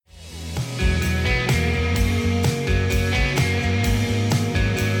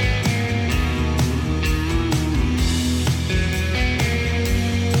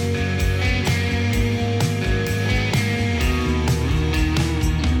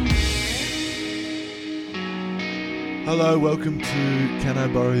Hello, welcome to Can I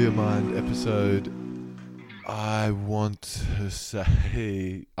Borrow Your Mind episode. I want to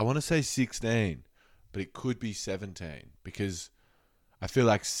say 16, but it could be 17 because I feel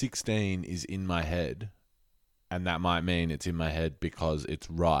like 16 is in my head, and that might mean it's in my head because it's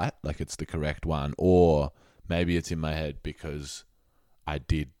right, like it's the correct one, or maybe it's in my head because I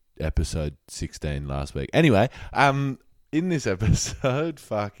did episode 16 last week. Anyway, in this episode,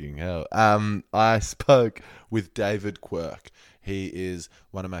 fucking hell, I spoke with David Quirk. He is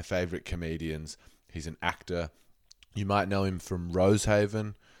one of my favourite comedians. He's an actor. You might know him from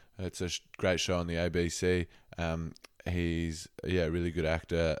Rosehaven. It's a great show on the ABC. He's a really good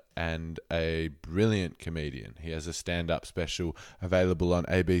actor and a brilliant comedian. He has a stand-up special available on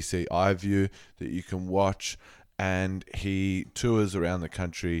ABC iView that you can watch, and he tours around the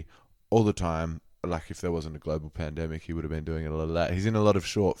country all the time. Like if there wasn't a global pandemic, he would have been doing a lot of that. He's in a lot of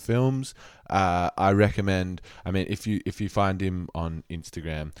short films. I recommend, if you find him on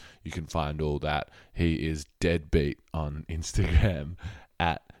Instagram, you can find all that. He is Deadbeat on Instagram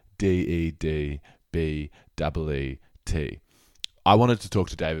at DEDBEET. I wanted to talk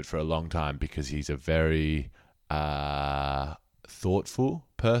to David for a long time because he's a very thoughtful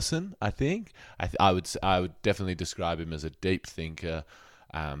person, I think. I would definitely describe him as a deep thinker,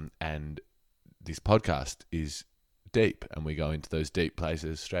 and this podcast is deep, and we go into those deep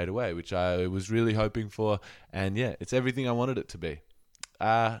places straight away, which I was really hoping for, and it's everything I wanted it to be.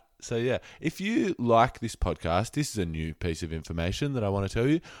 If you like this podcast, this is a new piece of information that I want to tell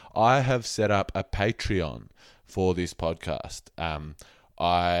you. I have set up a Patreon for this podcast.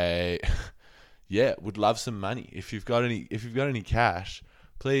 I would love some money. If you've got any cash,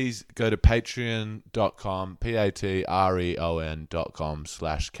 please go to patreon.com,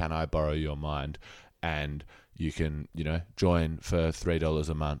 patreon.com/Can I Borrow Your Mind, and you can, join for $3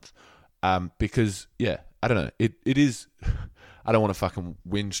 a month. Because, I don't know, it is, I don't want to fucking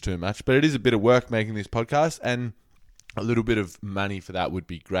whinge too much, but it is a bit of work making this podcast, and a little bit of money for that would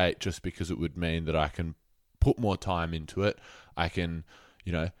be great, just because it would mean that I can put more time into it. I can,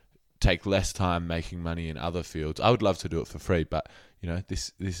 take less time making money in other fields. I would love to do it for free, but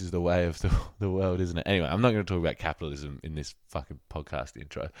this is the way of the world, isn't it? Anyway, I'm not going to talk about capitalism in this fucking podcast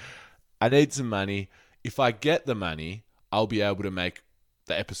intro. I need some money. If I get the money, I'll be able to make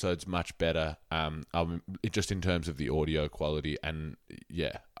the episodes much better. Just in terms of the audio quality, and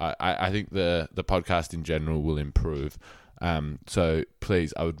I think the podcast in general will improve. So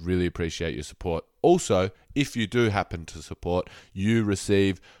please, I would really appreciate your support. Also, if you do happen to support, you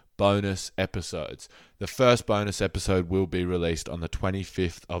receive bonus episodes. The first bonus episode will be released on the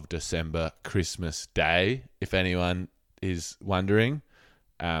 25th of December, Christmas Day, if anyone is wondering.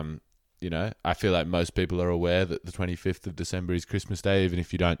 I feel like most people are aware that the 25th of December is Christmas Day, even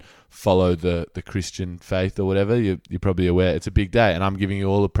if you don't follow the Christian faith or whatever. You're probably aware it's a big day, and I'm giving you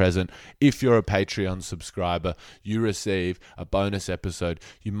all a present. If you're a Patreon subscriber, you receive a bonus episode.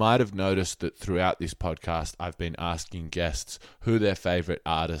 You might have noticed that throughout this podcast, I've been asking guests who their favorite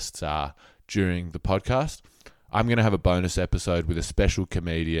artists are during the podcast. I'm going to have a bonus episode with a special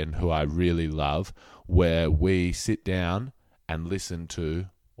comedian who I really love, where we sit down and listen to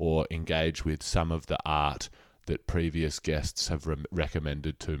or engage with some of the art that previous guests have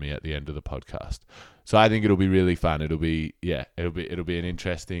recommended to me at the end of the podcast. So I think it'll be really fun. It'll be an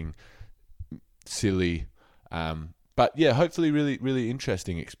interesting, silly, but hopefully really, really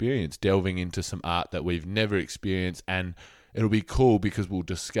interesting experience, delving into some art that we've never experienced. And it'll be cool because we'll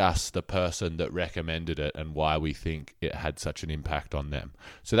discuss the person that recommended it and why we think it had such an impact on them.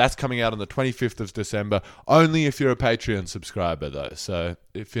 So that's coming out on the 25th of December, only if you're a Patreon subscriber though. So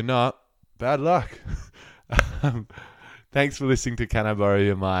if you're not, bad luck. Thanks for listening to Can I Borrow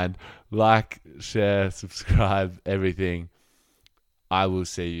Your Mind? Like, share, subscribe, everything. I will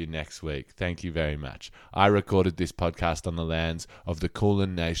see you next week. Thank you very much. I recorded this podcast on the lands of the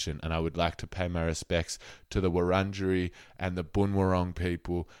Kulin Nation, and I would like to pay my respects to the Wurundjeri and the Bunwurrung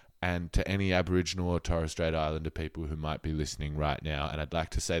people, and to any Aboriginal or Torres Strait Islander people who might be listening right now. And I'd like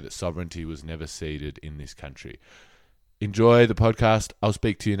to say that sovereignty was never ceded in this country. Enjoy the podcast. I'll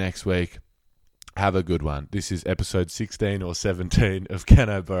speak to you next week. Have a good one. This is episode 16 or 17 of Can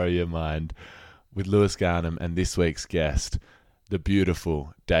I Borrow Your Mind with Lewis Garnham and this week's guest, the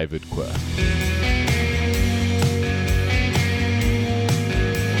beautiful David Quirk.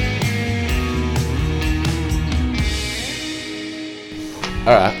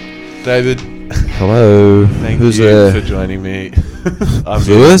 All right, David. Hello. Thank you for joining me.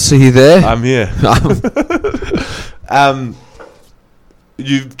 Lewis, are you there? I'm here.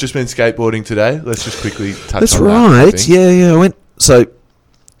 You've just been skateboarding today. Let's just quickly touch on that. That's right. Yeah.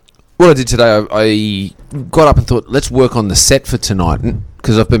 I what I did today, I got up and thought, let's work on the set for tonight,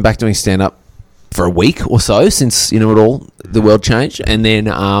 because I've been back doing stand-up for a week or so since, the world changed. And then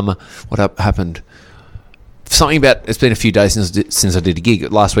what happened? Something about, it's been a few days since I did a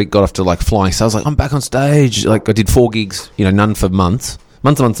gig. Last week got off to like flying, so I was like, I'm back on stage. Like I did 4 gigs, none for months,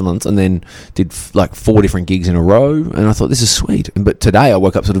 and then did like 4 different gigs in a row. And I thought, this is sweet. But today I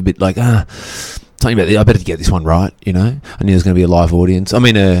woke up sort of a bit like, something about I better get this one right, I knew there was going to be a live audience. I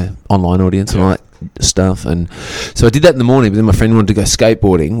mean, an online audience and all that stuff. And so I did that in the morning, but then my friend wanted to go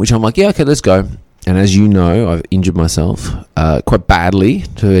skateboarding, which I'm like, yeah, okay, let's go. And as you know, I've injured myself quite badly,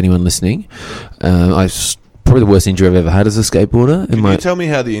 to anyone listening. Probably the worst injury I've ever had as a skateboarder. Can you tell me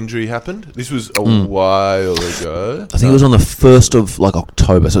how the injury happened? This was a while ago. I think it was on the 1st of like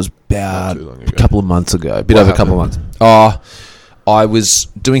October, so it was about a couple of months ago. A bit over a couple of months. I was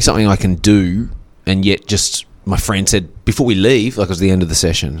doing something I can do, and yet just my friend said, before we leave, like it was the end of the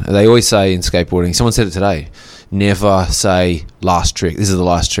session, they always say in skateboarding, someone said it today, never say last trick. This is the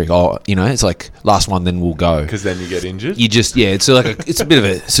last trick. It's like last one, then we'll go. Because then you get injured? You just, it's like it's a bit of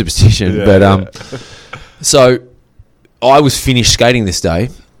a superstition. So I was finished skating this day,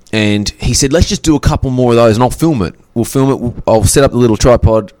 and he said, let's just do a couple more of those and I'll film it. We'll film it. I'll set up the little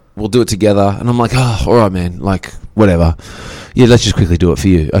tripod. We'll do it together. And I'm like, all right, man. Like, whatever. Yeah, let's just quickly do it for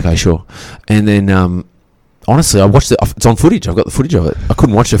you. Okay, sure. And then, honestly, I watched it. It's on footage. I've got the footage of it. I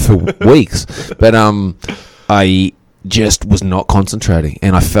couldn't watch it for weeks. But I just was not concentrating,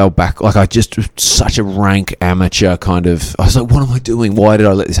 and I fell back. Like I just was such a rank amateur kind of. I was like, what am I doing? Why did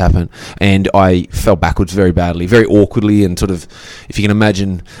I let this happen? And I fell backwards very badly, very awkwardly, and sort of, if you can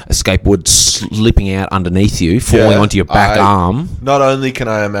imagine a skateboard slipping out underneath you, falling onto your back arm. Not only can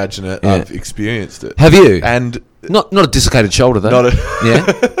I imagine it, I've experienced it. Have you? And not a dislocated shoulder though.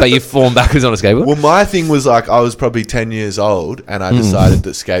 But you've fallen backwards on a skateboard. Well, my thing was like I was probably 10 years old, and I decided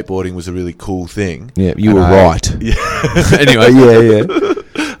that skateboarding was a really cool thing. Yeah, you were right. Yeah. Anyway, yeah.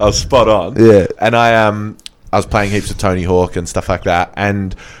 I was spot on. Yeah. And I was playing heaps of Tony Hawk and stuff like that,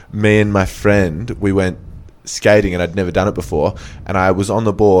 and me and my friend, we went skating, and I'd never done it before, and I was on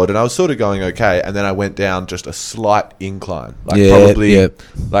the board and I was sort of going okay, and then I went down just a slight incline,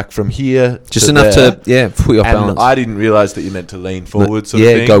 like from here just to enough there. to put you off balance. I didn't realise that you meant to lean forward sort of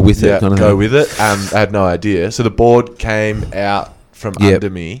thing. Go with it. With it. I had no idea. So the board came out from under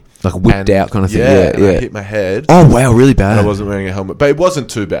me, like whipped out kind of thing. And I hit my head. Oh wow, really bad. And I wasn't wearing a helmet, but it wasn't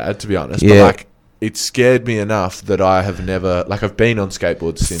too bad, to be honest. But like, it scared me enough that I have never, like, I've been on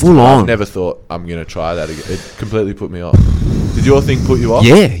skateboards since. Full on. I've never thought I'm going to try that again. It completely put me off. Did your thing put you off?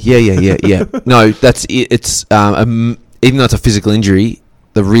 Yeah. No, that's it. It's even though it's a physical injury,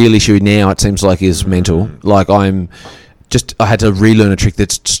 the real issue now, it seems like, is mental. Like I had to relearn a trick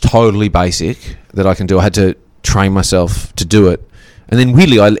that's just totally basic that I can do. I had to train myself to do it. And then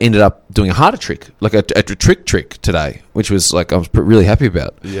weirdly, I ended up doing a harder trick, like a trick today, which was like I was really happy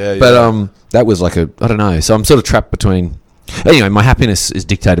about. But that was like I don't know. So I'm sort of trapped between. Anyway, my happiness is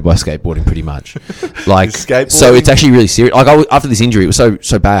dictated by skateboarding pretty much. Like, so it's actually really serious. Like after this injury, it was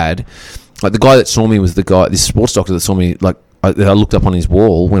so bad. Like the guy that saw me was this sports doctor that saw me. Like I looked up on his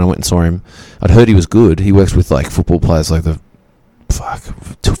wall when I went and saw him. I'd heard he was good. He works with like football players, like what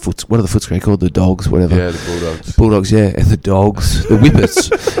are the Footscray called? The dogs, whatever. Yeah, the Bulldogs. Bulldogs, yeah, and the dogs, the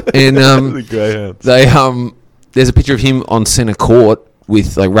Whippets, and the Greyhounds. They there's a picture of him on centre court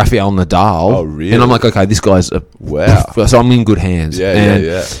with like Rafael Nadal. Oh, really? And I'm like, okay, this guy's wow. So I'm in good hands.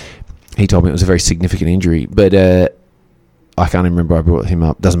 Yeah. He told me it was a very significant injury, but I can't even remember I brought him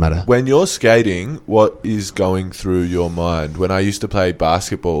up. Doesn't matter. When you're skating, what is going through your mind? When I used to play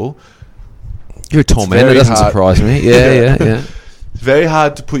basketball, you're a tall man. That doesn't surprise me. Yeah. It's very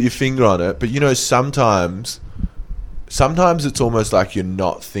hard to put your finger on it, but sometimes it's almost like you're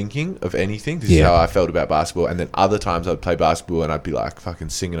not thinking of anything. This is how I felt about basketball. And then other times I'd play basketball and I'd be like fucking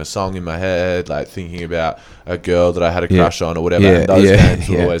singing a song in my head, like thinking about a girl that I had a crush on or whatever. And those games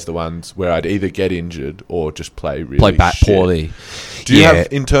were always the ones where I'd either get injured or just play shit. Poorly. Do you have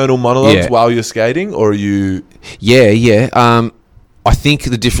internal monologues while you're skating, or are you? Yeah. I think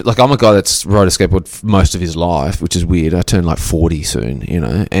the difference, like I'm a guy that's rode a skateboard for most of his life, which is weird. I turn like 40 soon,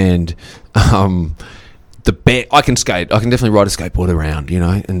 and I can skate. I can definitely ride a skateboard around,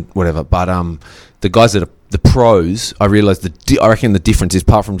 and whatever. But the guys that are the pros, I realise I reckon the difference is,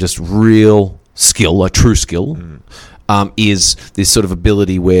 apart from just real skill, like true skill, is this sort of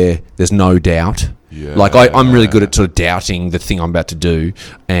ability where there's no doubt. Yeah. Like I'm really good at sort of doubting the thing I'm about to do,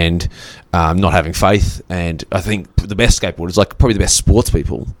 and not having faith. And I think the best skateboarders, like probably the best sports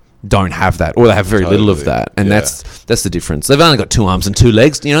people, don't have that, or they have very little of that, and that's the difference. They've only got 2 arms and 2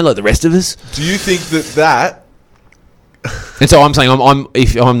 legs, like the rest of us. Do you think that And so I'm saying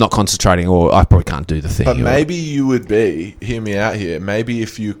if I'm not concentrating, or I probably can't do the thing. But maybe you would be, hear me out here, maybe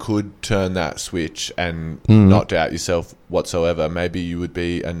if you could turn that switch and not doubt yourself whatsoever, maybe you would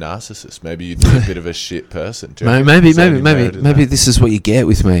be a narcissist. Maybe you'd be a bit of a shit person. Maybe this is what you get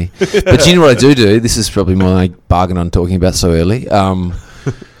with me. But you know what I do? This is probably more like bargain on talking about so early.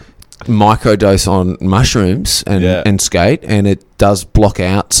 Microdose on mushrooms and skate, and it does block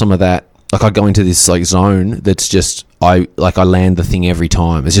out some of that. Like I go into this like zone that's just I land the thing every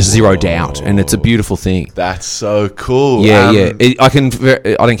time. It's just zero doubt, and it's a beautiful thing. That's so cool. Yeah. I don't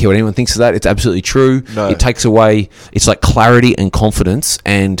care what anyone thinks of that. It's absolutely true. No. It takes away. It's like clarity and confidence,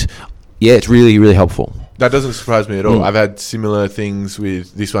 and yeah, it's really, really helpful. That doesn't surprise me at all. I've had similar things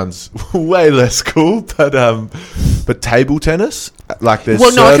with this one's way less cool, but table tennis. Like there's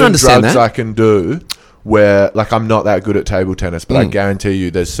certain drugs I can do where like I'm not that good at table tennis, but I guarantee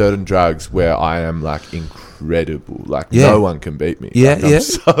you there's certain drugs where I am like incredible. Like no one can beat me. Yeah, like, I'm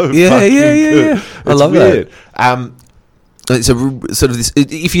so fucking good. I love weird. It's a sort of this.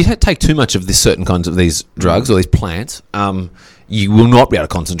 If you take too much of this certain kinds of these drugs or these plants, you will not be able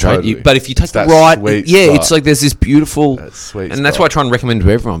to concentrate. Totally. But if you take the right, it's like there's this beautiful, that's why I try and recommend to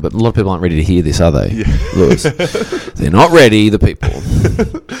everyone. But a lot of people aren't ready to hear this, are they? Yeah. Lewis, they're not ready. The people.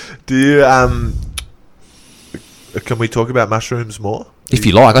 Do you Can we talk about mushrooms more? If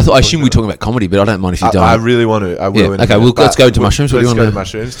you like. I assume we're talking about comedy, but I don't mind if you don't. I really want to. I will. Yeah. Okay, let's go to mushrooms. Let's go to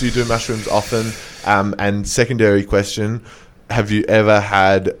mushrooms. Do you do mushrooms often? And secondary question, have you ever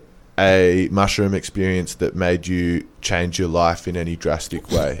had a mushroom experience that made you change your life in any drastic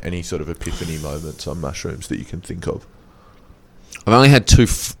way? Any sort of epiphany moments on mushrooms that you can think of? I've only had two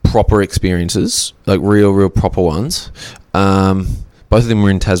proper experiences, like real proper ones. Both of them were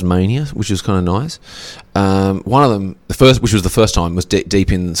in Tasmania, which was kind of nice. One of them, which was the first time, was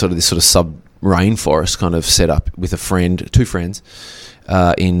deep in sort of this sort of sub-rainforest kind of setup with two friends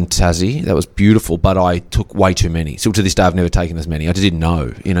in Tassie. That was beautiful, but I took way too many. Still to this day, I've never taken as many. I just didn't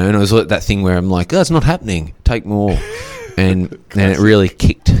know, and it was like that thing where I'm like, oh, it's not happening. Take more. And it really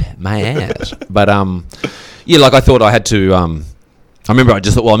kicked my ass. But, like I thought I had to... I remember I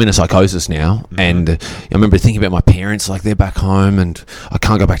just thought, well, I'm in a psychosis now, and I remember thinking about my parents, like they're back home, and I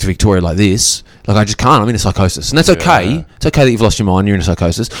can't go back to Victoria like this. Like I just can't. I'm in a psychosis, and that's okay. It's okay that you've lost your mind. You're in a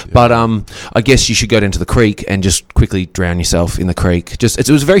psychosis, but I guess you should go down to the creek and just quickly drown yourself in the creek. It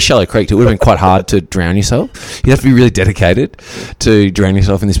was a very shallow creek. It would have been quite hard to drown yourself. You have to be really dedicated to drown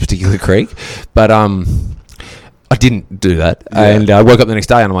yourself in this particular creek, but I didn't do that, and I woke up the next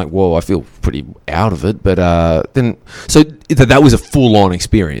day and I'm like, whoa, I feel pretty out of it. But so that was a full-on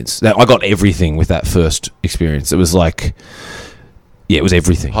experience. That I got everything with that first experience. It was like, it was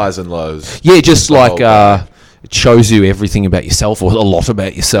everything. Highs and lows. Yeah, just like it shows you everything about yourself, or a lot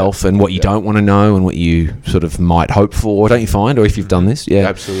about yourself, and what you don't want to know, and what you sort of might hope for, don't you find? Or if you've done this,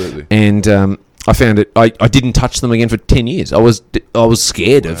 absolutely. And I found it. I didn't touch them again for 10 years. I was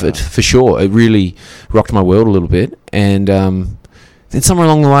scared of it for sure. It really rocked my world a little bit. And then somewhere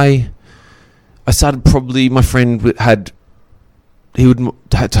along the way, I started my friend would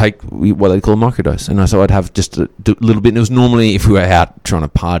take what they call a microdose, and so I'd have just a little bit. And it was normally if we were out trying to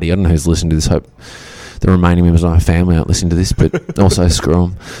party. I don't know who's listening to this. Hope the remaining members of my family aren't listening to this, but also screw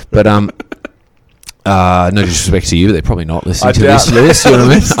them. But no disrespect to you, but they're probably not listening to this, Lewis. You know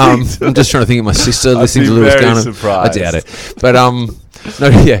what I mean? I'm just trying to think of my sister listening to Lewis Garner. I doubt it. But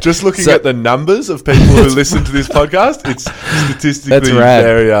just looking at the numbers of people who listen to this podcast, it's statistically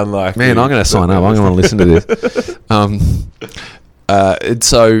very unlikely. Man, I'm going to sign up. I'm going to listen to this. And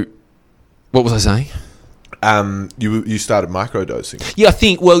so, what was I saying? You started microdosing. Yeah, I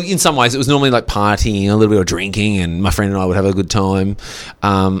think. Well, in some ways, it was normally like partying, a little bit of drinking, and my friend and I would have a good time.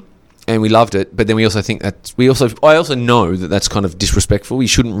 And we loved it, but then I also know that that's kind of disrespectful. You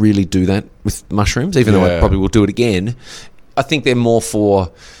shouldn't really do that with mushrooms, even though I probably will do it again. I think they're more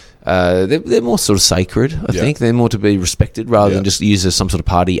they're more sort of sacred. I think they're more to be respected rather than just used as some sort of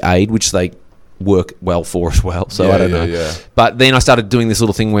party aid, which they work well for as well. So I don't know. Yeah. But then I started doing this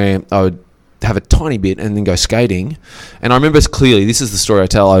little thing where I would have a tiny bit and then go skating. And I remember clearly, this is the story I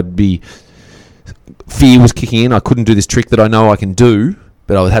tell. Fear was kicking in. I couldn't do this trick that I know I can do.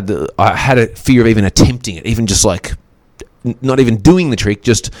 But I had a fear of even attempting it, even just like not even doing the trick,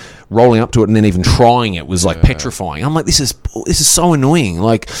 just rolling up to it and then even trying it was like petrifying. I'm like, this is so annoying.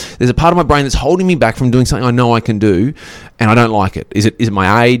 Like, there's a part of my brain that's holding me back from doing something I know I can do, and I don't like it. Is it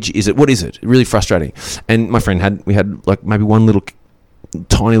my age? What is it? Really frustrating. And my friend we had like maybe one little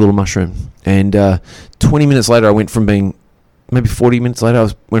tiny little mushroom, and 20 minutes later, I went from being maybe 40 minutes later,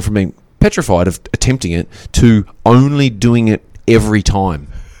 went from being petrified of attempting it to only doing it every time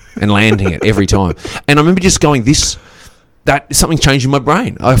and landing it every time. And I remember just going, this that something changed in my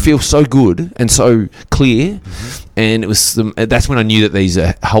brain. I feel so good and so clear, and it was that's when I knew that these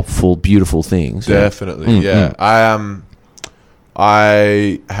are helpful, beautiful things. Definitely, yeah.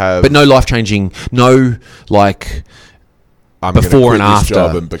 I have, but no life changing. No, like I'm before and quit this after.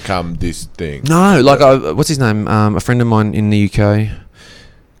 job and become this thing. No, like what's his name? A friend of mine in the UK,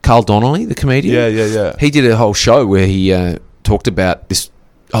 Carl Donnelly, the comedian. Yeah. He did a whole show where he talked about this.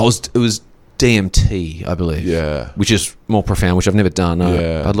 It was DMT, I believe. Yeah. Which is more profound, which I've never done.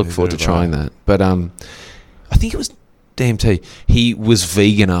 Yeah, I'd look forward to neither trying that. But I think it was DMT. He was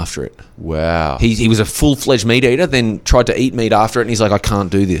vegan after it. Wow. He was a full-fledged meat eater, then tried to eat meat after it, and he's like, I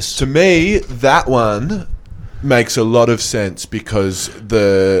can't do this. To me, that one makes a lot of sense because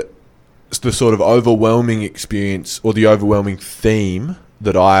the sort of overwhelming experience or the overwhelming theme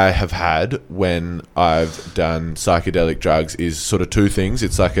that I have had when I've done psychedelic drugs is sort of two things.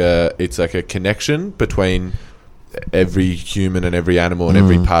 It's like a connection between every human and every animal and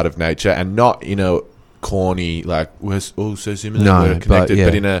every part of nature, and not in a corny like we're all so similar, we're connected,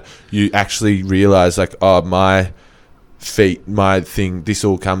 but in a you actually realize like, oh, my feet, my thing, this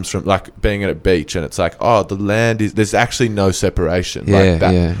all comes from like being at a beach, and it's like, oh, the land is, there's actually no separation.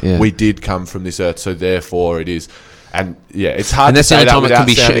 We did come from this earth, so therefore it is. And yeah, it's hard to say that without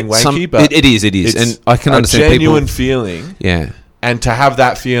sounding wanky, but it is, and I can understand a genuine people, feeling. Yeah, and to have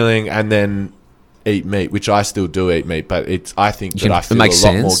that feeling and then eat meat, which I still do eat meat, but it's I think that I feel a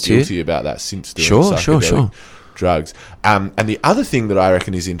lot more guilty about that since doing psychedelic drugs. And the other thing that I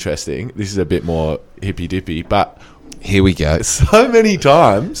reckon is interesting, this is a bit more hippy dippy, but here we go. So many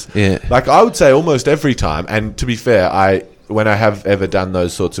times, like I would say almost every time, and to be fair, when I have ever done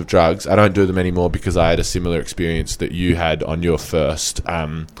those sorts of drugs, I don't do them anymore because I had a similar experience that you had on your first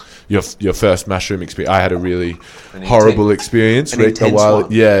your first mushroom experience. I had a really horrible experience.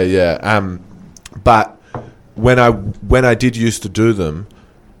 But when I did used to do them,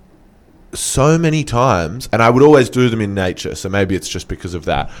 so many times, and I would always do them in nature, so maybe it's just because of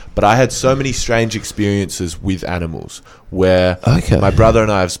that, but I had so many strange experiences with animals where my brother and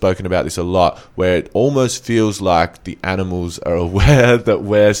I have spoken about this a lot, where it almost feels like the animals are aware that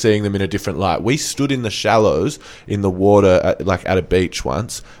we're seeing them in a different light. We stood in the shallows in the water at a beach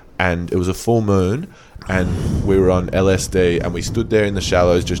once, and it was a full moon, and we were on LSD, and we stood there in the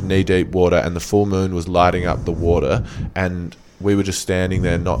shallows, just knee-deep water, and the full moon was lighting up the water, and we were just standing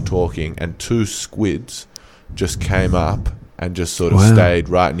there not talking, and two squids just came up and just sort of stayed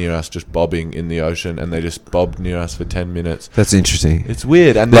right near us, just bobbing in the ocean, and they just bobbed near us for 10 minutes. That's interesting. It's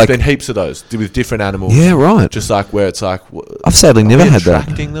weird, and there's been heaps of those with different animals. Yeah, right. Just like where it's like, I've sadly never had that.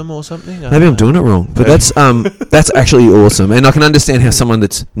 Attracting them or something. Maybe I'm doing it wrong, but that's actually awesome, and I can understand how someone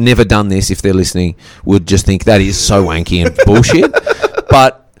that's never done this, if they're listening, would just think that is so wanky and bullshit.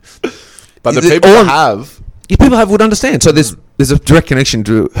 But the people have. Yeah, people would understand. So there's a direct connection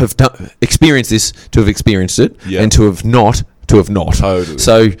to have experienced this, to have experienced it, and to have not. Totally.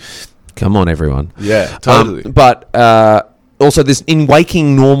 So, come on, everyone. Yeah, totally. But also, this in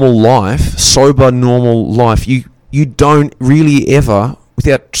waking normal life, sober normal life, you don't really ever,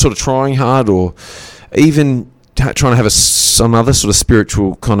 without sort of trying hard or even trying to have some other sort of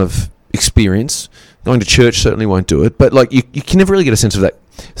spiritual kind of experience. Going to church certainly won't do it, but like you can never really get a sense of that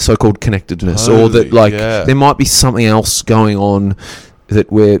so-called connectedness, or that like there might be something else going on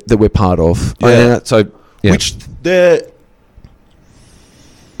that we're part of. Which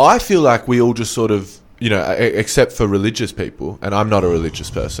I feel like we all just sort of, except for religious people, and I'm not a religious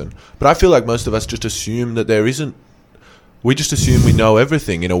person, but I feel like most of us just assume that there isn't. We just assume we know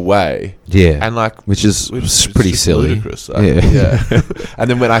everything in a way. Yeah. And which is pretty silly. Ludicrous. Yeah. And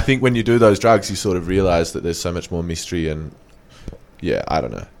then when you do those drugs, you sort of realize that there's so much more mystery and I don't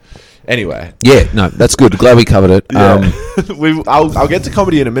know. Anyway. Yeah, no, that's good. Glad we covered it. Yeah. I'll get to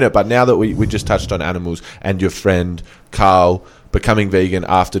comedy in a minute, but now that we just touched on animals and your friend Carl becoming vegan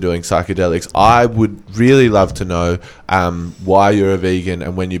after doing psychedelics, I would really love to know why you're a vegan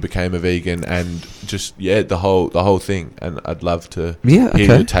and when you became a vegan, and just the whole thing. And I'd love to hear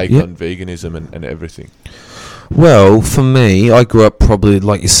your take on veganism and everything. Well, for me, I grew up probably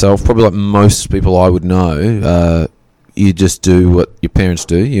like yourself, probably like most people I would know. You just do what your parents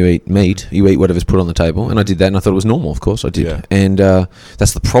do. You eat meat. You eat whatever's put on the table. And I did that, and I thought it was normal. Of course, I did. Yeah. And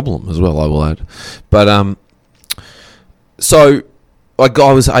that's the problem as well, I will add. But so I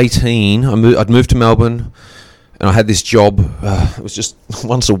was 18. I'd moved to Melbourne, and I had this job. It was just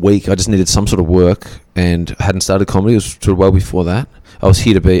once a week. I just needed some sort of work, and I hadn't started comedy. It was sort of well before that. I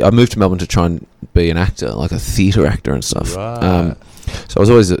moved to Melbourne to try and be an actor, like a theatre actor and stuff. Right. So I was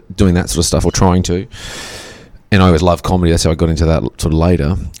always doing that sort of stuff, or trying to. And I always loved comedy. That's how I got into that sort of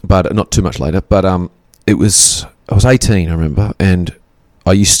later, but not too much later. But it was I was 18, I remember, and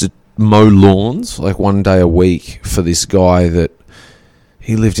I used to mow lawns like one day a week for this guy that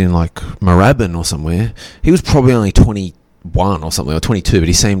he lived in like Moorabbin or somewhere. He was probably only 21 or something, or 22, but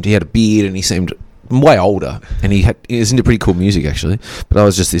he had a beard and he seemed way older, and he was into pretty cool music actually. But I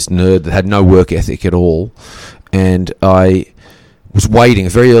was just this nerd that had no work ethic at all, and I was waiting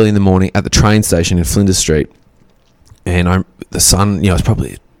very early in the morning at the train station in Flinders Street, and the sun, it was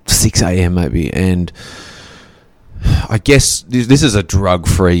probably 6 a.m. maybe, and I guess this is a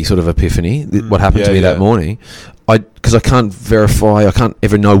drug-free sort of epiphany. What happened to me that morning, because I can't verify, I can't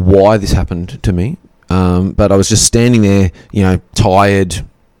ever know why this happened to me. But I was just standing there, tired,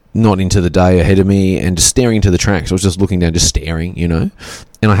 not into the day ahead of me, and just staring into the tracks. I was just looking down, just staring, and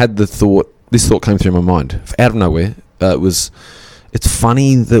I had this thought came through my mind out of nowhere. It's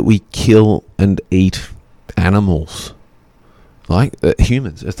funny that we kill and eat animals. Like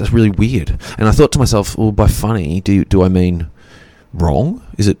humans, that's really weird. And I thought to myself, well, by funny, do I mean wrong?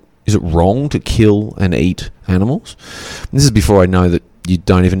 Is it wrong to kill and eat animals? And this is before I know that you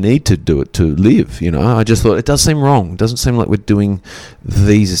don't even need to do it to live. I just thought it does seem wrong. It doesn't seem like we're doing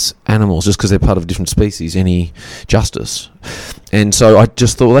these animals just because they're part of a different species any justice. And so I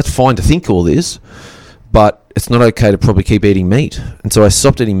just thought, well, that's fine to think all this, but it's not okay to probably keep eating meat. And so I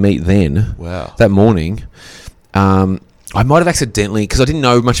stopped eating meat then. Wow. That morning. I might have accidentally, because I didn't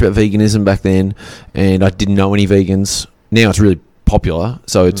know much about veganism back then, and I didn't know any vegans. Now it's really popular,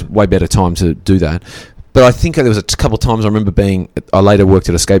 so it's way better time to do that. But I think there was a couple of times I remember I later worked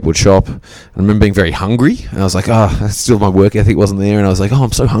at a skateboard shop, and I remember being very hungry, and I was like, still my work ethic wasn't there, and I was like,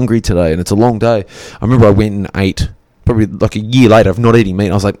 I'm so hungry today, and it's a long day. I remember I went and ate, probably like a year later of not eating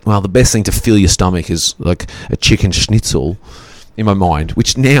meat. I was like, well, the best thing to fill your stomach is like a chicken schnitzel in my mind,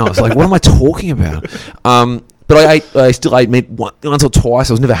 which now it's like, what am I talking about? But I still ate meat once or twice.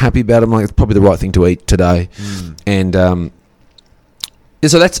 I was never happy about it. I'm like, it's probably the right thing to eat today. And and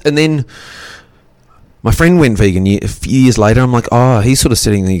then my friend went vegan a few years later. I'm like, he's sort of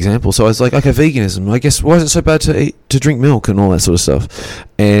setting the example. So I was like, okay, veganism. I guess, why is it so bad to drink milk and all that sort of stuff?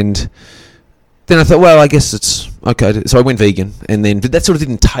 And then I thought, well, I guess it's okay. So I went vegan, and then that sort of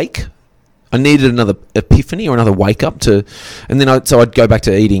didn't take. I needed another epiphany or another wake up and then I'd go back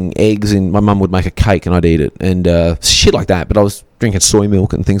to eating eggs, and my mum would make a cake and I'd eat it and shit like that. But I was drinking soy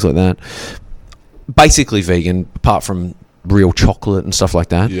milk and things like that. Basically vegan, apart from real chocolate and stuff like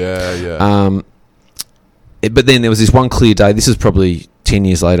that. Yeah. But then there was this one clear day. This is probably 10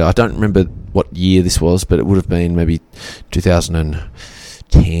 years later. I don't remember what year this was, but it would have been maybe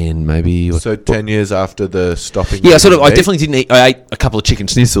 2010 maybe. So 10 years after the stopping. Yeah, I definitely didn't eat. I ate a couple of chicken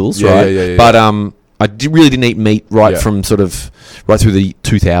schnitzels, right? Yeah. But I really didn't eat meat from sort of right through the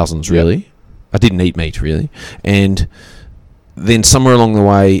 2000s. Really, yeah. I didn't eat meat really, and then somewhere along the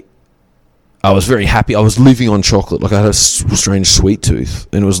way, I was very happy. I was living on chocolate. Like I had a strange sweet tooth,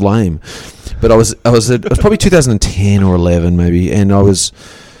 and it was lame. But it was probably 2010 or 11 maybe, and it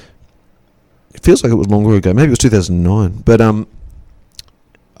feels like it was longer ago. Maybe it was 2009. But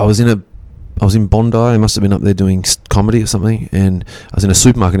I was in Bondi. I must have been up there doing comedy or something, and I was in a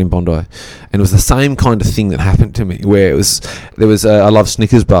supermarket in Bondi, and it was the same kind of thing that happened to me, where I loved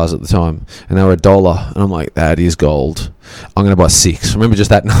Snickers bars at the time, and they were $1, and I'm like, that is gold. I'm going to buy 6. I remember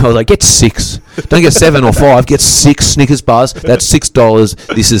just that, and I was like, get 6. Don't get 7 or 5. Get 6 Snickers bars. That's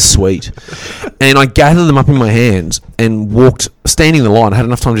 $6. This is sweet. And I gathered them up in my hands and walked, standing in the line. I had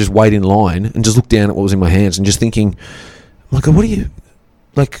enough time to just wait in line and just look down at what was in my hands and just thinking, like, what do you do?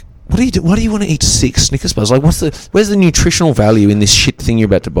 Why do you want to eat 6 Snickers bars? Like, where's the nutritional value in this shit thing you're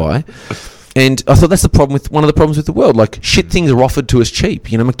about to buy? And I thought that's one of the problems with the world. Like, shit things are offered to us cheap.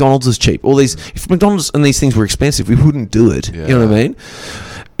 McDonald's is cheap. If McDonald's and these things were expensive, we wouldn't do it. Yeah. You know what I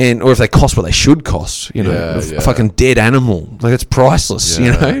mean? Or if they cost what they should cost, a fucking dead animal, like it's priceless,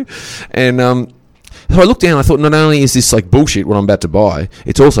 And so I looked down and I thought, not only is this like bullshit what I'm about to buy,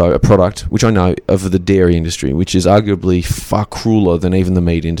 it's also a product which I know of the dairy industry, which is arguably far crueler than even the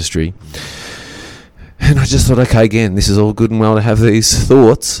meat industry. And I just thought, okay, again, this is all good and well to have these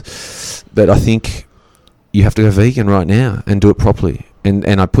thoughts, but I think you have to go vegan right now and do it properly. And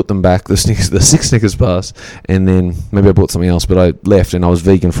I put them back, the 6 Snickers bars, and then maybe I bought something else, but I left and I was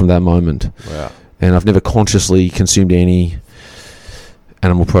vegan from that moment. Wow. And I've never consciously consumed any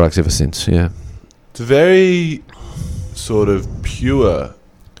animal products ever since, yeah. It's very sort of pure,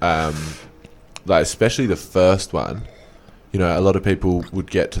 like especially the first one. A lot of people would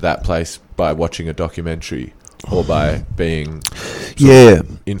get to that place by watching a documentary or by being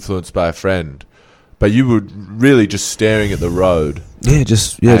influenced by a friend. But you were really just staring at the road.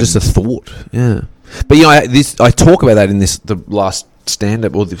 Just a thought. Yeah. But I talk about that in the last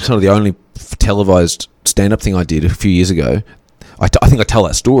stand-up, or sort of the only televised stand-up thing I did a few years ago, I think I tell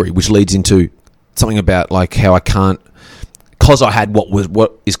that story, which leads into something about like how I can't, because I had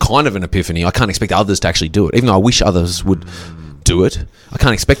what is kind of an epiphany. I can't expect others to actually do it, even though I wish others would do it. I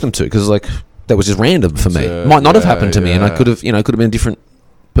can't expect them to, because like that was just random for me. It might not have happened to me, and I could have been a different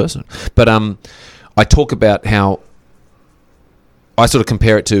person. But I talk about how I sort of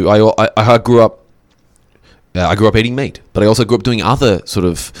compare it to I grew up. I grew up eating meat, but I also grew up doing other sort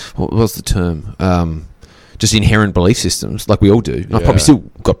of, what was the term? Just inherent belief systems, like we all do. I've probably still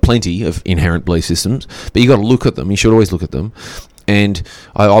got plenty of inherent belief systems, but you got to look at them. You should always look at them. And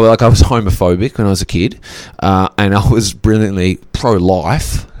I was homophobic when I was a kid, and I was brilliantly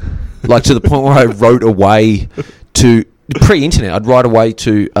pro-life, like to the point where I wrote away to pre-internet. I'd write away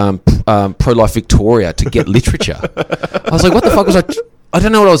to Pro-Life Victoria to get literature. I was like, what the fuck was I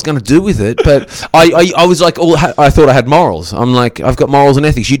don't know what I was going to do with it, but I was like, I thought I had morals. I'm like, I've got morals and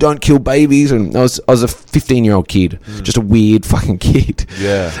ethics. You don't kill babies, and I was a 15-year-old kid, just a weird fucking kid.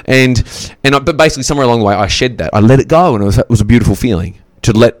 Yeah. But basically somewhere along the way, I shed that. I let it go, and it was a beautiful feeling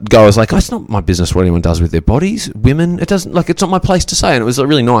to let go. I was like, it's not my business what anyone does with their bodies, women. It doesn't, like, it's not my place to say. And it was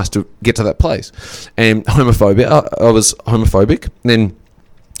really nice to get to that place. And homophobia, I was homophobic. Then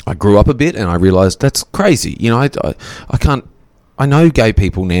I grew up a bit, and I realised that's crazy. You know, I can't. I know gay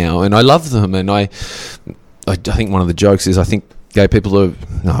people now, and I love them, and I think one of the jokes is I think gay people are...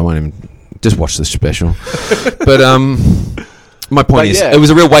 No, I won't even... Just watch the special. But my point is, it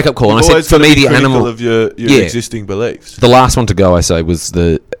was a real wake-up call, and I said, for me, the animal... of your existing beliefs. The last one to go, I say, was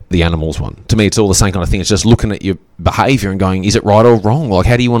the animals one. To me, it's all the same kind of thing. It's just looking at your behaviour and going, is it right or wrong? Like,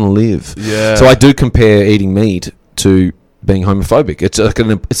 how do you want to live? Yeah. So I do compare eating meat to being homophobic. It's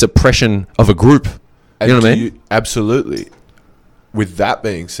it's oppression of a group. You know what I mean? Absolutely. With that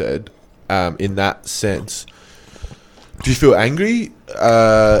being said, in that sense, do you feel angry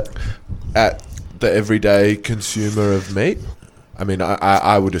at the everyday consumer of meat? I mean,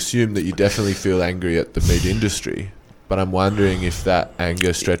 I would assume that you definitely feel angry at the meat industry, but I'm wondering if that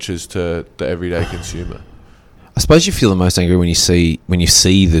anger stretches to the everyday consumer. I suppose you feel the most angry when you see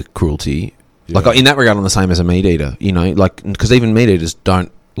the cruelty. Yeah. Like, in that regard, I'm the same as a meat eater. You know, like, because even meat eaters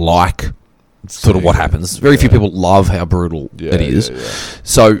don't like sort of what happens. Very few people love how brutal it is. Yeah.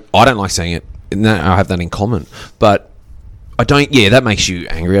 So I don't like seeing it. And I have that in common. But I don't... Yeah, that makes you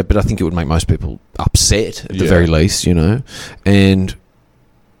angry. But I think it would make most people upset at the very least, you know. And...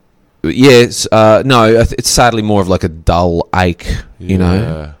 Yes, no, it's sadly more of like a dull ache, you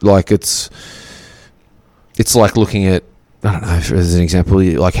know. Like it's like looking at... I don't know, as an example,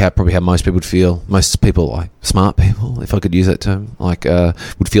 like how most people would feel, most people, like smart people, if I could use that term, like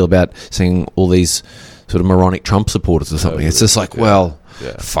would feel about seeing all these sort of moronic Trump supporters or something. It's just like,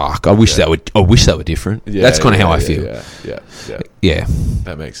 fuck, I wish that were different. That's kind of how I feel. Yeah.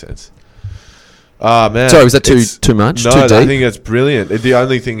 That makes sense. Oh man. Sorry, was that too much? No, too deep? I think that's brilliant. The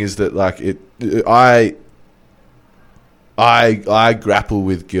only thing is that like I grapple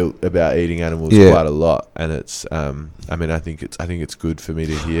with guilt about eating animals quite a lot, and it's I mean I think it's good for me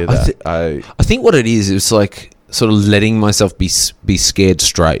to hear that. I think what it is like sort of letting myself be scared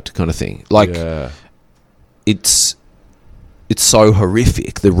straight kind of thing. Like it's so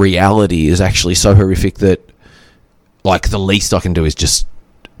horrific. The reality is actually so horrific that like the least I can do is just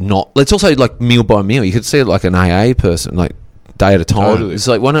not. It's also like meal by meal. You could see it like an AA person, like day at a time. Totally. It's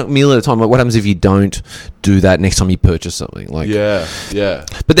like one meal at a time. Like, what happens if you don't do that next time you purchase something? Like, yeah.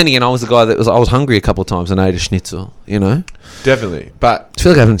 But then again, I was the guy I was hungry a couple of times and ate a schnitzel. You know, definitely. But I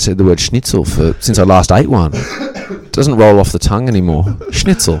feel like I haven't said the word schnitzel since I last ate one. It doesn't roll off the tongue anymore.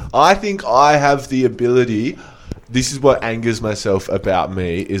 Schnitzel. I think I have the ability. This is what angers myself about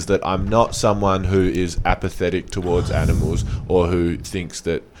me, is that I'm not someone who is apathetic towards animals or who thinks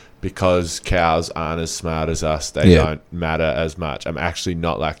that because cows aren't as smart as us, they don't matter as much. I'm actually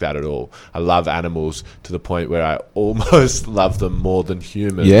not like that at all. I love animals to the point where I almost love them more than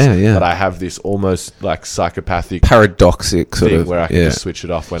humans. Yeah. But I have this almost like psychopathic paradoxic sort thing of where I can just switch it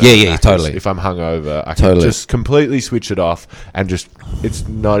off when I'm totally. If I'm hungover, I can just completely switch it off and just it's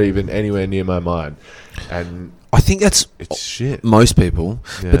not even anywhere near my mind. And I think it's shit. Most people,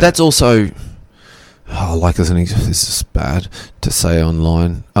 but that's also. Oh, like this is bad to say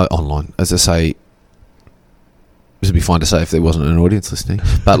online. As I say, this would be fine to say if there wasn't an audience listening.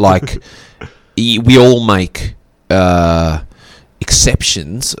 But like, we all make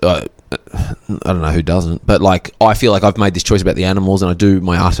exceptions. I don't know who doesn't, but like, I feel like I've made this choice about the animals, and I do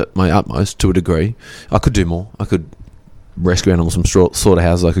my utmost to a degree. I could do more. I could rescue animals from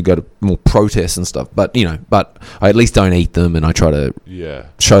slaughterhouses. I could go to more protests and stuff, but I at least don't eat them, and I try to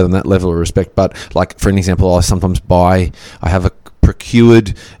show them that level of respect. But like, for an example, I sometimes I have a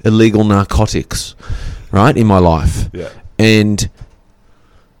procured illegal narcotics, right, in my life. Yeah. And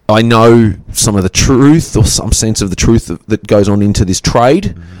I know some of the truth or some sense of the truth that goes on into this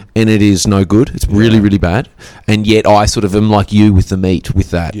trade, and it is no good. It's really, really bad. And yet I sort of am like you with the meat,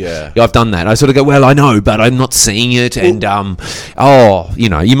 with that. Yeah. I've done that. I sort of go, well, I know, but I'm not seeing it. And,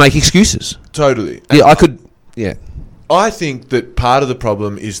 you make excuses. Totally. Yeah, I could, yeah. I think that part of the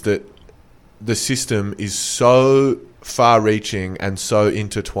problem is that the system is so far-reaching and so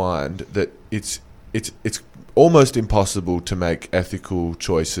intertwined that it's almost impossible to make ethical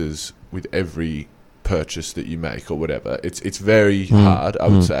choices with every purchase that you make or whatever. It's very hard, I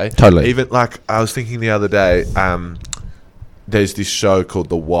would say. Totally. Even like I was thinking the other day, there's this show called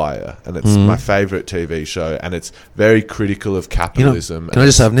The Wire, and it's my favorite TV show, and it's very critical of capitalism. Can I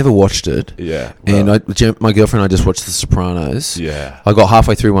just say, I've never watched it. Yeah. And my girlfriend and I just watched The Sopranos. Yeah. I got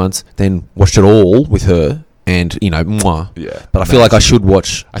halfway through once, then watched it all with her, and mwah. Yeah. But I feel like I should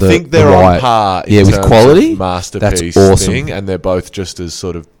watch. I think they're on par. In with terms quality. of masterpiece That's awesome. thing, and they're both just as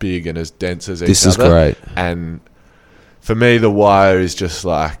sort of big and as dense as each other. This is great. And for me, The Wire is just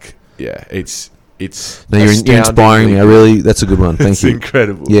like, it's. No, you're inspiring me. That's a good one. Thank It's you.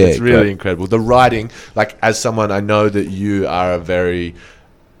 incredible. Yeah, it's really great. incredible. The writing, like as someone, I know that you are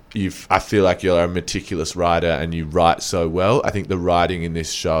I feel like you're a meticulous writer and you write so well. I think the writing in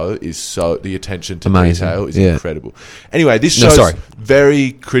this show is the attention to Amazing. detail is Yeah. incredible. Anyway, this show's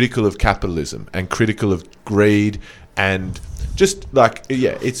very critical of capitalism and critical of greed and just like,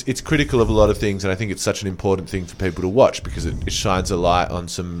 it's critical of a lot of things, and I think it's such an important thing for people to watch because it shines a light on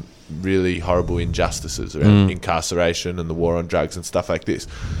some really horrible injustices around incarceration and the war on drugs and stuff like this.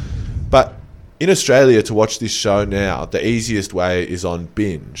 But in Australia, to watch this show now, the easiest way is on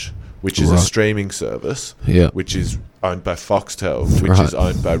Binge, which is a streaming service, which is owned by Foxtel, which is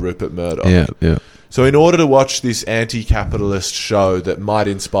owned by Rupert Murdoch. Yeah. So in order to watch this anti-capitalist show that might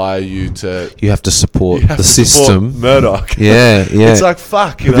inspire you to... You have to support the system. Murdoch. Yeah. It's like,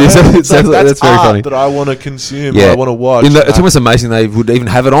 fuck, you know? It's like, that's that's very art funny. that I want to consume, or I want to watch. It's almost amazing they would even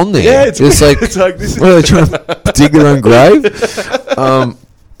have it on there. Yeah, it's like... it's like this is what are they trying to dig their own grave?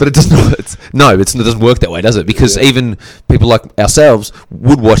 But it does not. It doesn't work that way, does it? Because even people like ourselves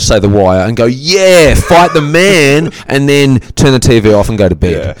would watch, say, The Wire and go, "Yeah, fight the man," and then turn the TV off and go to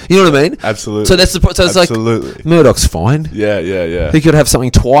bed. Yeah. You know what I mean? Absolutely. So that's it's Absolutely. like Murdoch's fine. Yeah. He could have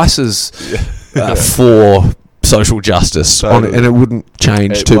something twice as for social justice on it, and it wouldn't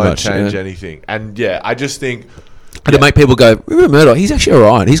change too much. It won't change anything. And I just think... And to make people go, Rupert Murdoch, he's actually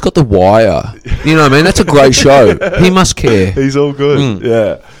all right. He's got The Wire. You know what I mean? That's a great show. He must care. He's all good.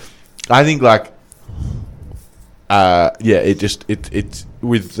 Yeah. I think it's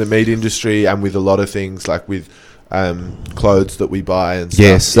with the meat industry and with a lot of things, like with clothes that we buy and stuff.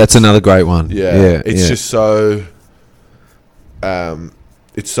 Yes, that's another great one. Yeah. It's just so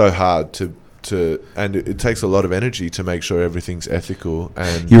it's so hard to and it takes a lot of energy to make sure everything's ethical.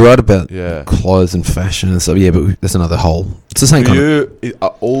 And you're right about clothes and fashion and stuff. Yeah, but that's another whole. It's the same kind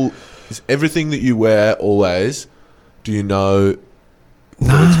of. Is everything that you wear always? Do you know that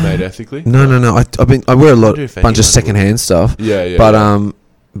it's made ethically? No. I wear a bunch of secondhand stuff. Yeah. But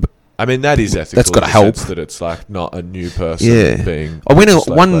I mean that is ethical. That's got to help. That it's like not a new person being. I went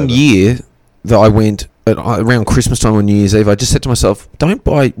one year that I went. Around Christmas time or New Year's Eve, I just said to myself,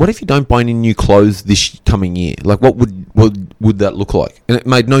 what if you don't buy any new clothes this coming year? Like, what would that look like? And it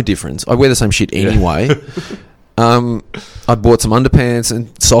made no difference. I wear the same shit anyway. I bought some underpants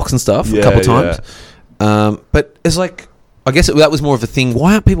and socks and stuff a couple of times. But it's like, I guess that was more of a thing.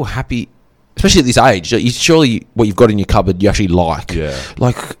 Why aren't people happy, especially at this age? Surely what you've got in your cupboard you actually like. Yeah.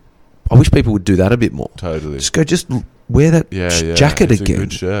 Like, I wish people would do that a bit more. Totally. Just wear that jacket it's again. A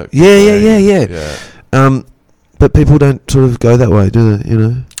good shirt. Yeah. But people don't sort of go that way, do they? You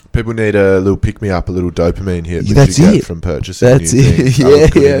know, people need a little pick me up, a little dopamine hit. That's you it. Get from purchasing. That's new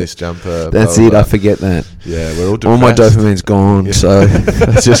it. things. Yeah. This jumper. That's blah, it. blah. I forget that. Yeah, we're all depressed. All my dopamine's gone, so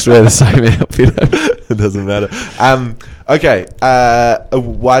I just wear the same outfit. It doesn't matter. Okay.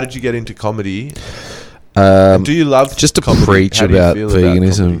 Why did you get into comedy? Do you love just to comedy? preach How do you about feel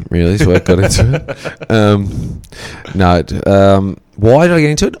veganism? about Really, so I got into it. No. Why did I get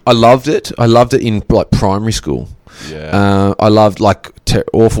into it? I loved it. I loved it in like primary school. Yeah. I loved like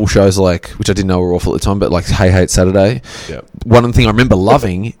awful shows like, which I didn't know were awful at the time, but like Hey Hey It's Saturday. Yep. One thing I remember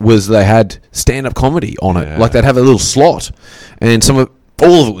loving was they had stand-up comedy on it. Yeah. Like they'd have a little slot, and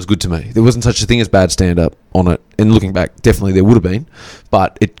all of it was good to me. There wasn't such a thing as bad stand-up on it. And looking back, definitely there would have been,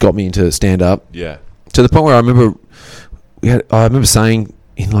 but it got me into stand-up. Yeah. To the point where I remember saying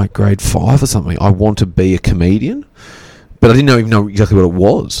in like grade 5 or something, I want to be a comedian. but I didn't even know exactly what it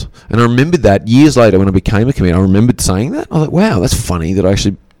was. And I remembered that years later when I became a comedian. I remembered saying that. I was like, wow, that's funny that I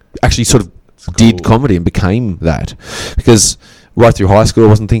actually sort of did comedy and became that. Because right through high school, I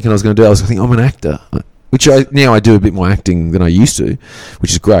wasn't thinking I was going to do it. I was thinking, I'm an actor. Which now I do a bit more acting than I used to,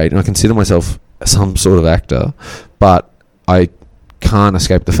 which is great. And I consider myself some sort of actor. But I can't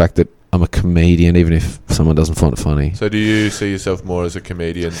escape the fact that I'm a comedian, even if someone doesn't find it funny. So do you see yourself more as a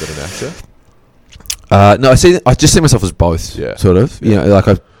comedian than an actor? No, I just see myself as both. Yeah. Sort of. Yeah. You know,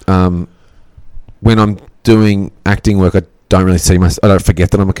 like when I'm doing acting work, I don't really see myself. I don't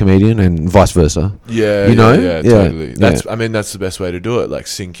forget that I'm a comedian, and vice versa. Yeah. You know? Yeah, Yeah, totally. yeah. I mean, that's the best way to do it. Like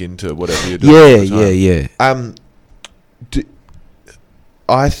sink into whatever you're doing. all the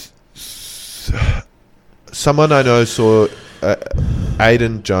time. Someone I know saw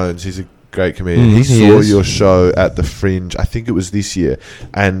Aidan Jones. He's a great comedian. He saw your show at the Fringe. I think it was this year,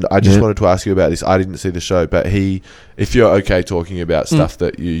 and I just wanted to ask you about this. I didn't see the show, but if you're okay talking about stuff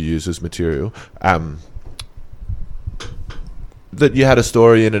that you use as material, that you had a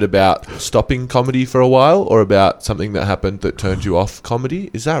story in it about stopping comedy for a while, or about something that happened that turned you off comedy.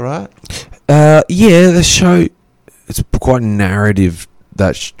 Is that right? Yeah, the show, it's quite narrative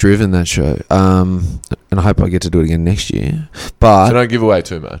that's driven, that show. And I hope I get to do it again next year. But So don't give away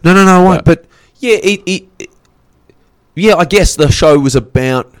too much. No, I won't. But yeah, I guess the show was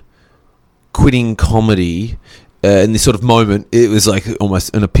about quitting comedy in this sort of moment. It was like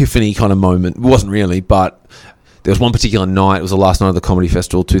almost an epiphany kind of moment. It wasn't really, but there was one particular night. It was the last night of the Comedy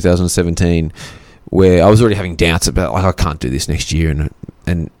Festival 2017, where I was already having doubts about, like, I can't do this next year,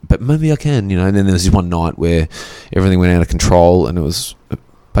 but maybe I can, you know. And then there was this one night where everything went out of control, and it was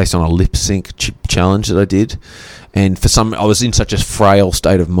based on a lip sync challenge that I did. And I was in such a frail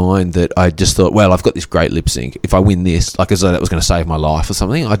state of mind that I just thought, well, I've got this great lip sync. If I win this, like, as though that was going to save my life or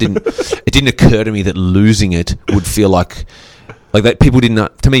something. It didn't occur to me that losing it would feel like that. People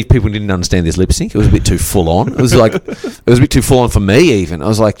didn't understand this lip sync. It was a bit too full on. It was a bit too full on for me even. I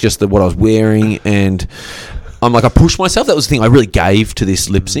was like, just what I was wearing, and I'm like, I pushed myself. That was the thing I really gave to this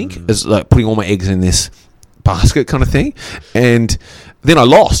lip sync, as like putting all my eggs in this basket kind of thing. And then I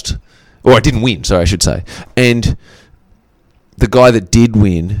lost, or I didn't win, sorry, I should say. And the guy that did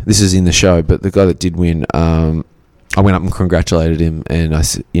win, this is in the show, but the guy that did win, I went up and congratulated him, and I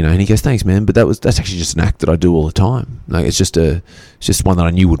said, you know, and he goes, "Thanks, man, but that's actually just an act that I do all the time. Like, it's just one that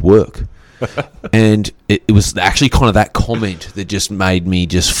I knew would work." And it was actually kind of that comment that just made me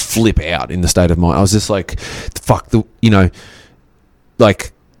just flip out in the state of mind. I was just like, fuck,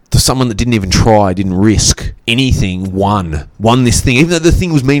 someone that didn't even try, didn't risk anything, won this thing, even though the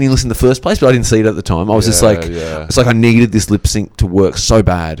thing was meaningless in the first place, but I didn't see it at the time. I was just like, it's like I needed this lip sync to work so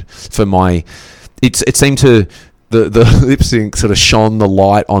bad for my, it seemed to, the lip sync sort of shone the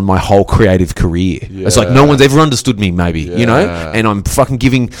light on my whole creative career. Yeah. It's like no one's ever understood me, maybe, you know, and I'm fucking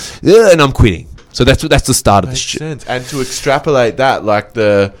giving, and I'm quitting. So that's the start of the shit. Sense. And to extrapolate that,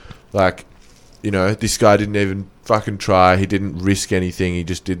 this guy didn't even fucking try. He didn't risk anything. He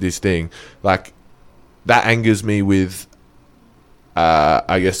just did this thing. Like, that angers me with,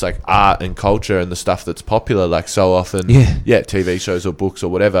 I guess, like, art and culture and the stuff that's popular. Like, so often, TV shows or books or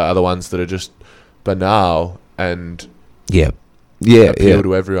whatever are the ones that are just banal and appeal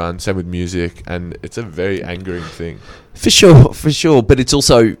to everyone. Same with music, and it's a very angering thing. For sure. But it's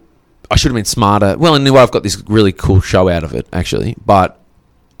also, I should have been smarter. Well, in a way, I've got this really cool show out of it, actually. But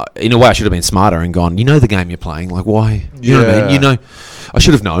in a way, I should have been smarter and gone, you know the game you're playing. Like, why? You know what I mean? You know, I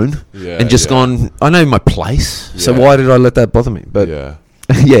should have known and just gone, I know my place. So why did I let that bother me? But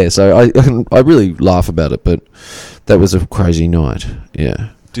so I really laugh about it. But that was a crazy night.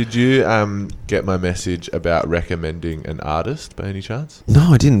 Yeah. Did you get my message about recommending an artist by any chance?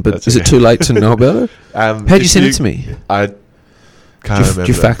 No, I didn't. But is it too late to know about it? How'd you send it to me? I can't remember. Did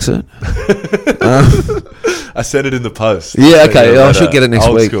you fax it? I sent it in the post. Yeah, okay. I should get it next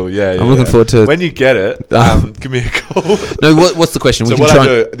Old week. School. I'm looking forward to. When you get it, give me a call. No, what's the question? So what I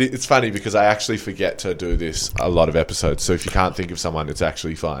do, it's funny because I actually forget to do this a lot of episodes. So if you can't think of someone, it's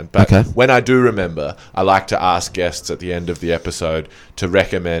actually fine. But when I do remember, I like to ask guests at the end of the episode to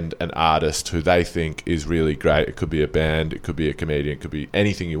recommend an artist who they think is really great. It could be a band, it could be a comedian, it could be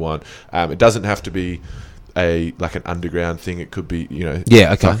anything you want. It doesn't have to be an underground thing. It could be,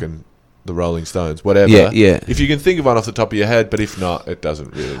 fucking the Rolling Stones, whatever. Yeah. If you can think of one off the top of your head, but if not, it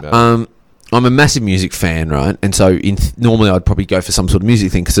doesn't really matter. I'm a massive music fan, right? And so normally I'd probably go for some sort of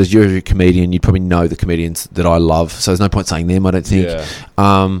music thing because as you're a comedian, you'd probably know the comedians that I love. So there's no point saying them, I don't think. Yeah.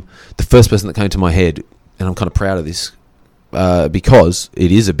 The first person that came to my head, and I'm kind of proud of this because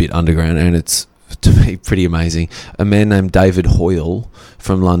it is a bit underground and it's, to me, pretty amazing. A man named David Hoyle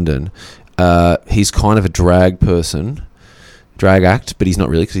from London. He's kind of a drag person. drag act, but he's not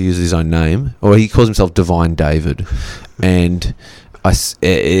really because he uses his own name, or he calls himself Divine David, and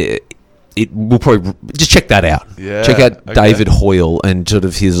it will probably just check that out. Yeah, check out okay. David Hoyle and sort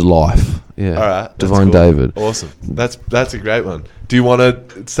of his life. Yeah, All right, that's Divine cool. David. Awesome. That's a great one. Do you want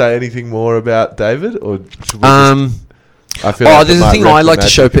to say anything more about David, or should we I feel like it There's a might thing wreck I the like to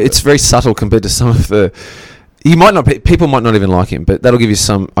show. magic of It's it. very subtle compared to some of the. People might not even like him, but that'll give you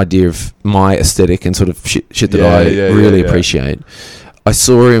some idea of my aesthetic and sort of shit that I really appreciate. I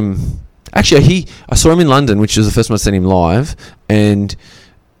saw him. Actually, I saw him in London, which was the first time I'd seen him live, and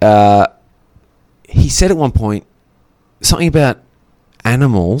he said at one point something about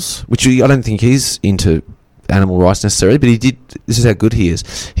animals, which I don't think he's into animal rights necessarily, but he did. This is how good he is.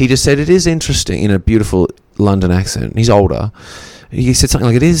 He just said it is interesting in a beautiful London accent. He's older. He said something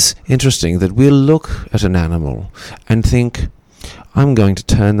like, it is interesting that we'll look at an animal and think, I'm going to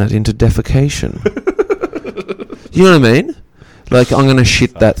turn that into defecation. You know what I mean? Like, I'm going to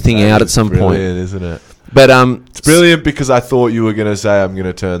shit that thing out at some point. Brilliant, isn't it? But It's brilliant because I thought you were going to say I'm going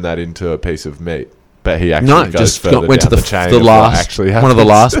to turn that into a piece of meat. But he actually no, goes just further went to down the chain the of what last actually one of the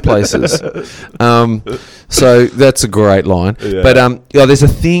happens. last places. So that's a great line. Yeah. But there's a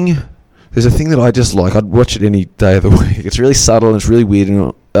thing that I just like. I'd watch it any day of the week. It's really subtle and it's really weird.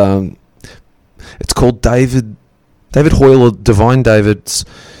 And it's called David Hoyle or Divine David's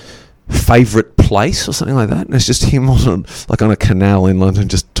favourite place or something like that. And it's just him on a canal in London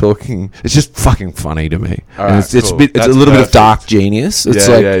just talking. It's just fucking funny to me. All And right, it's cool. a That's little bit of perfect. dark genius. It's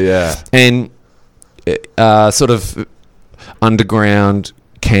Yeah. and sort of underground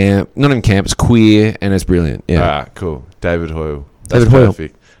camp, not even camp, it's queer and it's brilliant. Yeah. All right, cool. David Hoyle. That's David Hoyle.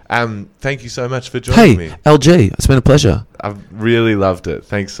 perfect. Thank you so much for joining Hey, me. LG, it's been a pleasure. I've really loved it.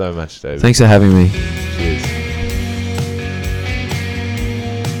 Thanks so much, David. Thanks for having me.